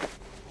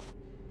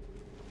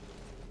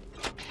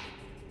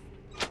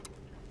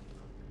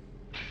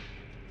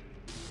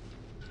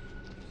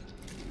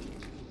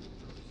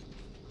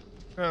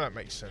 Oh, that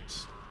makes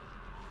sense.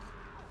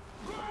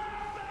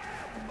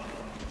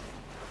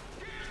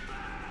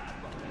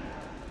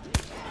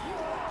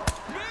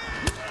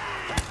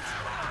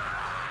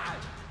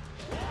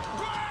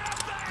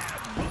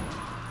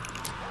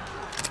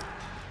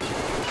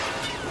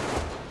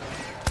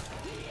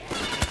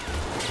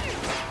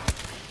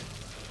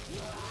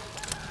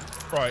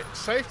 Right,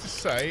 safe to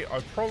say, I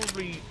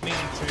probably need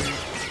to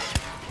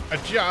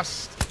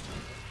adjust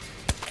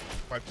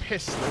my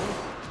pistol.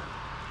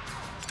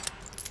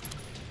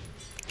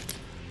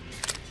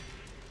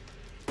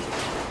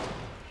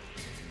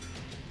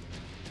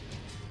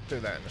 Do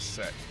that in a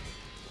sec.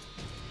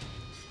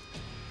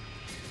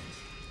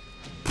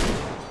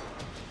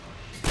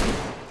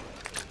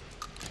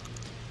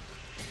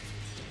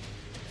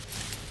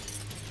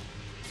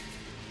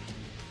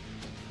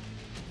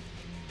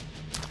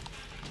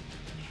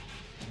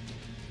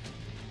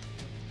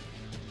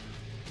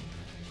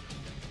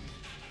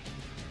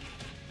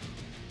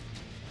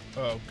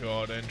 Oh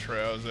god,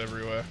 entrails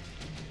everywhere.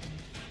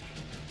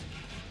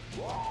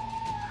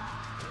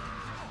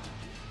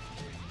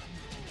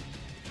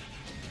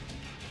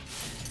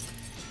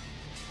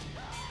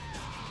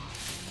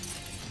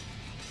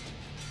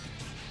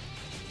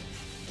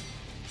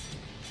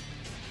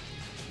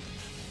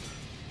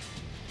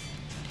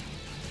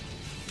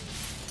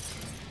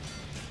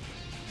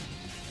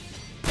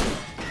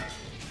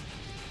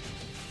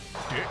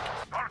 Dick.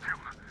 Artyom,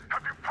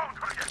 have you found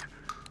her yet?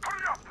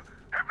 Hurry up!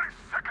 Every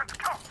second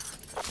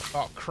counts!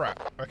 Oh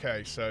crap.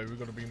 Okay, so we've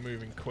got to be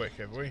moving quick,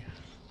 have we?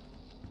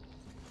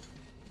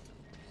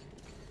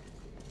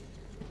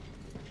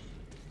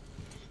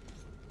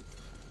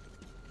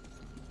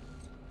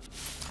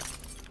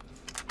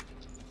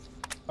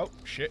 Oh,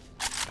 shit.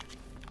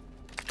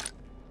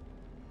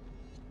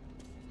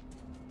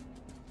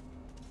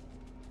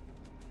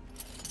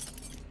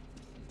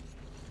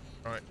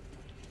 Right.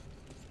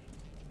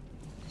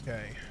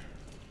 Okay.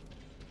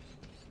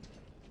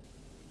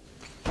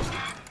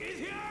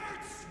 It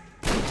hurts!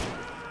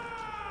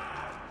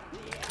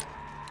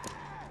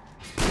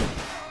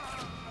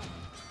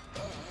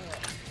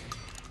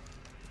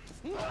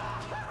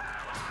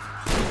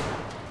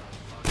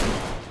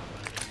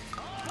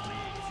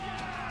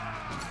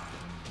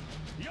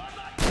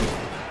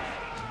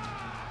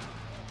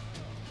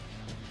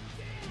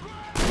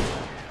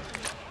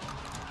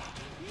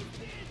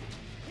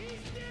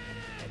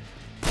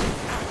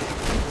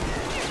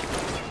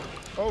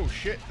 Oh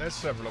shit, there's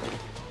several of them.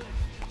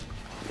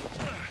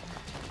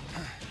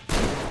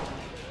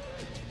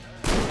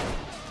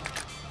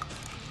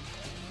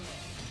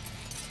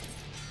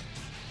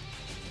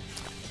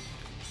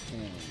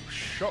 Ooh,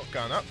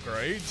 shotgun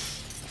upgrades.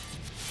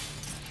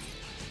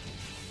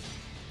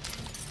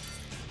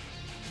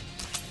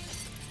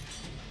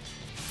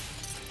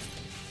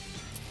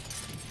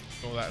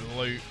 All that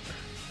loot.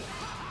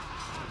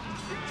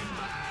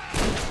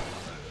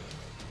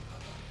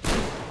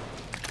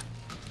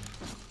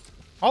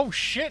 Oh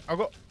shit, I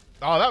got...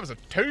 Oh, that was a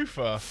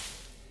twofer.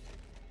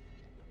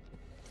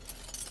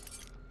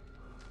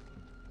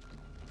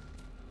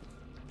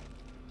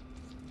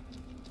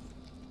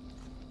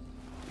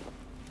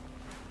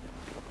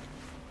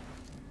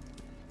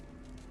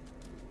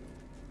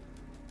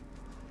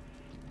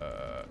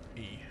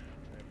 E.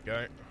 There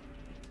go.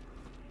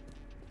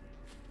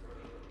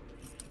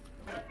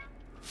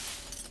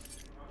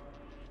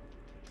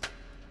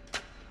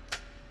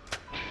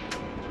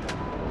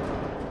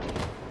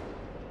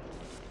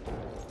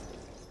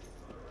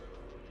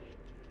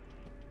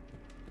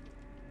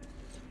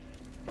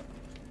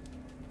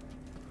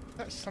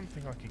 That's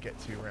something I could get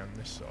to around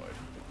this side.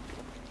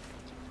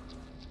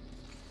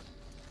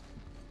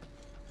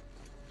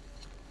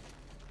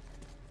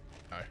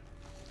 No.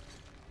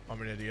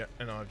 I'm an idiot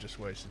and I've just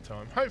wasted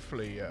time.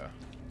 Hopefully,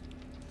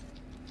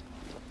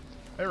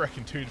 I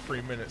reckon 2 to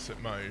 3 minutes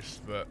at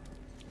most, but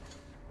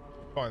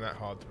I find that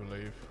hard to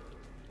believe.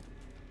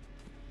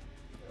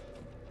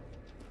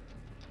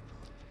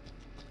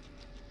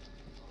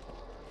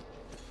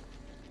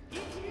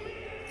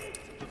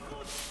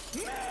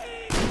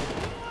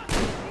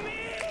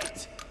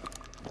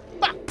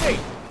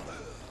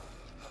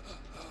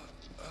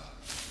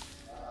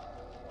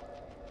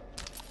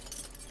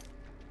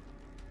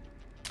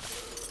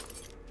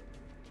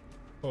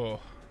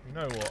 Oh, you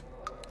know what?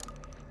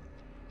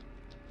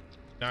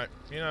 No,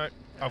 you know,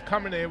 I'll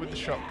come in here with the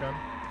shotgun.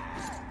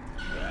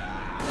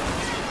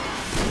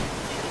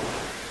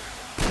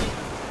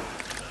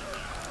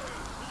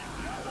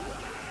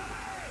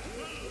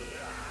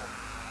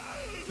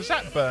 Does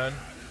that burn?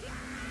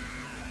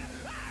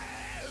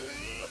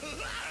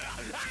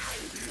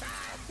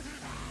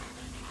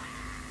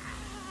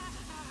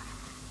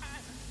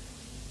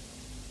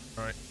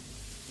 Right.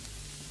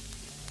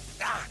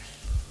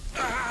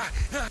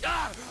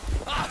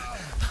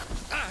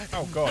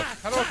 Oh god,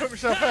 how do I put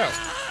myself out?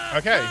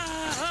 Okay.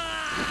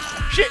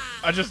 Shit!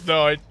 I just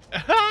died.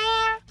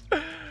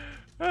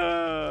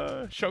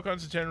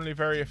 Shotguns are generally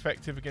very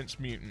effective against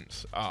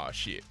mutants. Ah,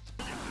 shit.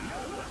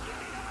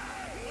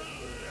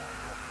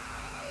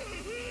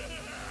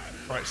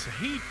 Right, so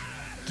he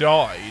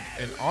died,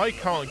 and I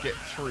can't get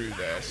through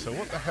there, so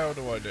what the hell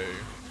do I do?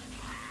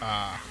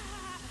 Ah.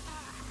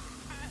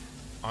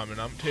 I'm an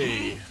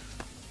umpty.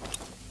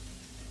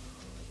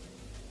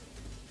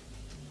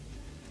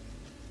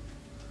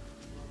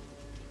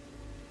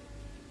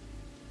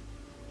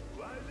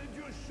 Why did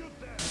you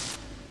shoot them?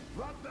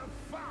 What the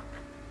fuck?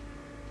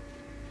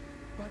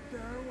 But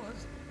there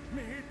was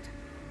meat.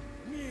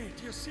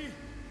 Meat, you see?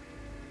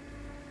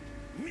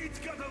 Meat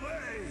got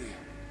away!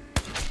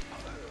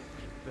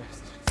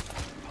 Bastards.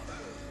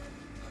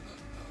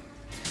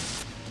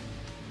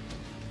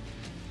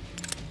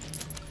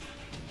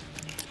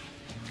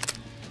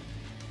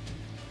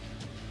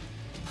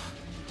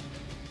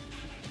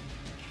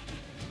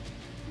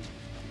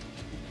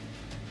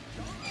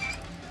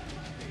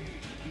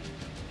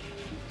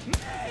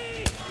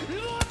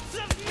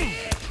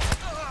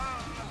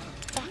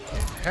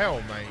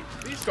 Hell, mate.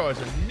 These guys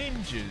are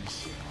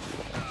ninjas.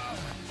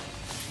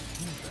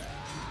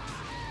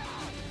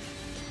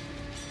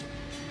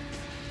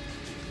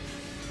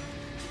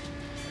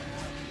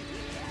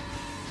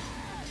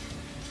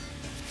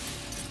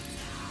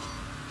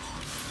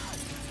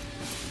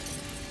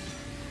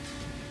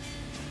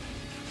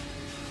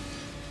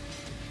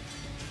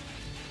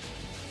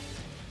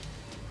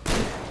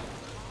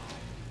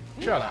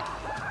 Shut up.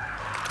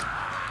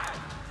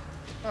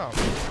 Oh,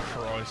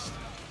 Christ.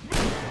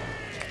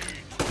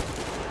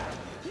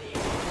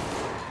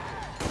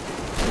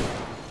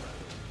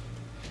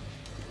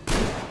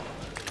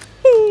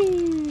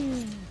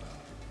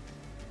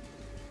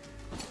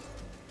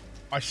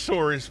 I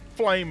saw his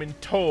flaming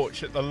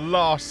torch at the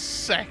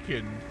last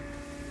second.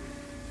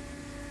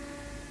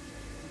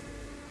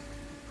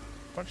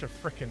 Bunch of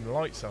frickin'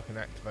 lights I can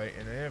activate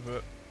in here,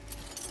 but...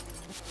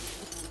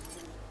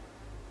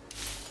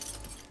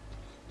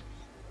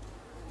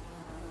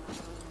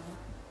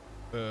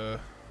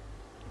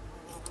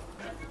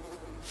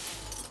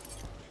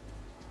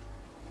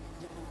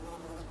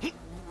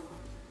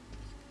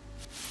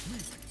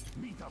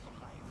 Meat have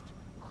arrived.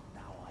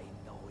 Now I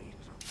know it.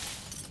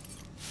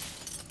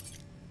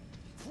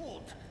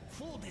 Food!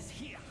 Food is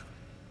here!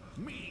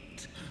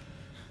 Meat!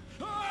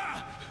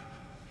 Ah!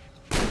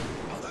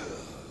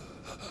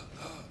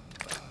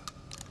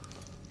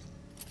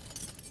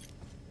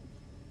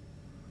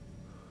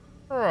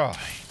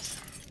 Right.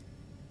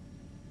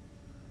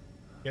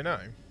 You know.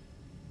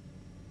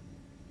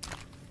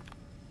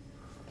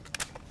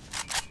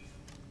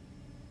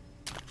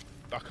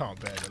 I can't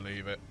bear to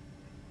leave it.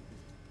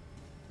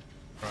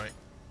 Right.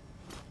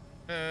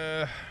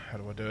 How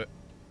do I do it?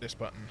 This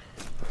button.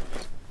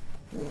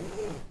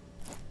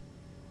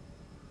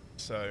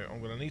 So, I'm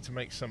going to need to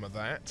make some of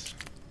that.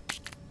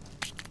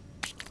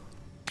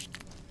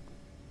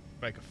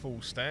 Make a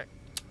full stack.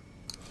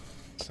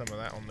 Some of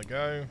that on the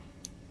go.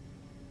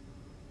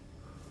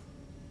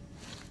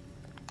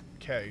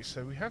 Okay,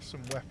 so we have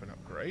some weapon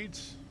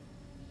upgrades.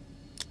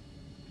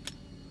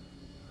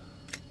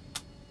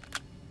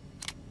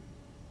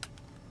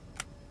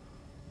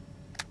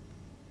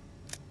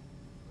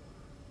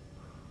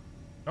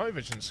 Night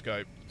vision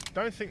scope.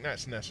 Don't think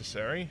that's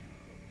necessary.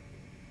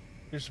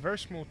 There's a very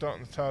small dot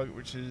on the target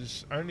which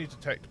is only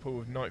detectable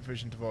with night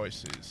vision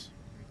devices.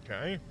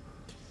 Okay.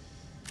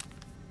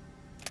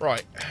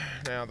 Right,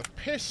 now the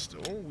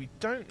pistol, we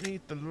don't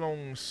need the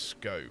long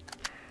scope.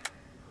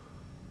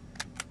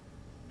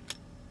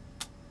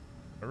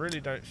 I really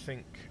don't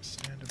think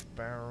standard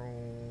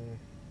barrel...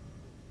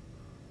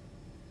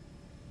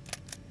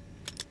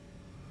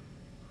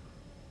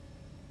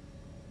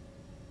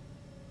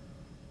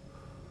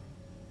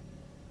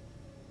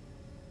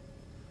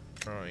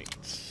 Right,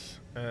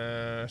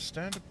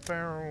 standard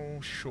barrel,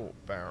 short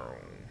barrel.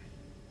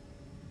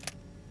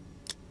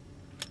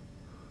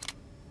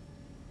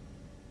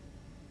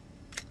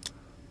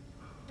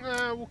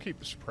 We'll keep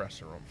the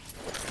suppressor on.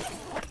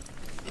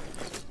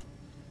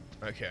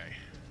 Okay.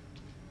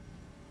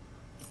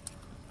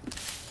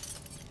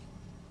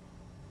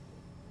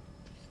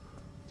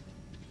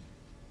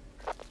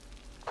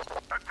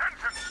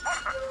 Attention,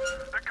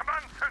 Spartans! The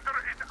command center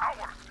is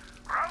ours!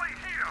 Rally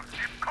here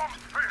if comms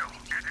fail,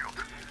 idiot!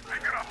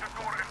 Figure out the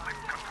door and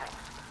lift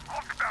controls.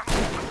 Lock down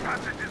all the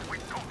passages we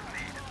don't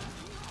need.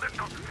 Let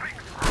those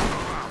freaks run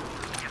around.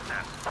 Get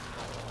that?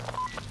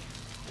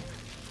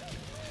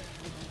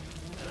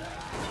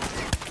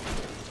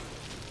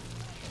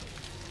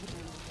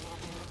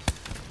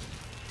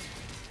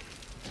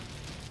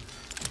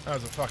 That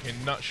was a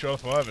fucking nut shot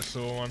if I ever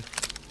saw one.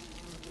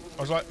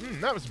 I was like,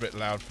 that was a bit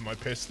loud for my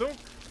pistol.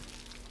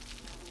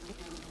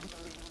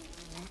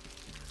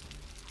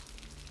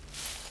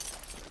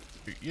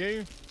 Shoot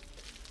you.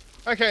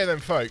 Okay then,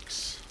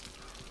 folks.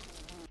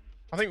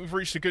 I think we've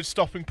reached a good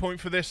stopping point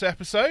for this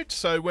episode,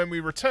 so when we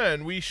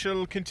return, we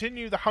shall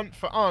continue the hunt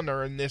for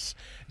Anna in this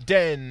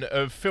den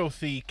of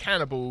filthy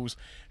cannibals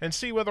and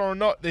see whether or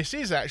not this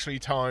is actually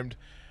timed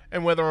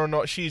and whether or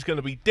not she's going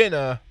to be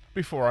dinner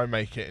before I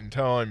make it in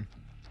time.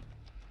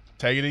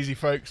 Take it easy,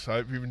 folks. I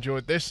hope you've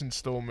enjoyed this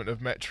installment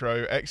of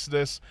Metro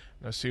Exodus,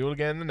 and I'll see you all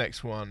again in the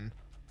next one.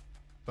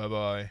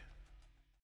 Bye-bye.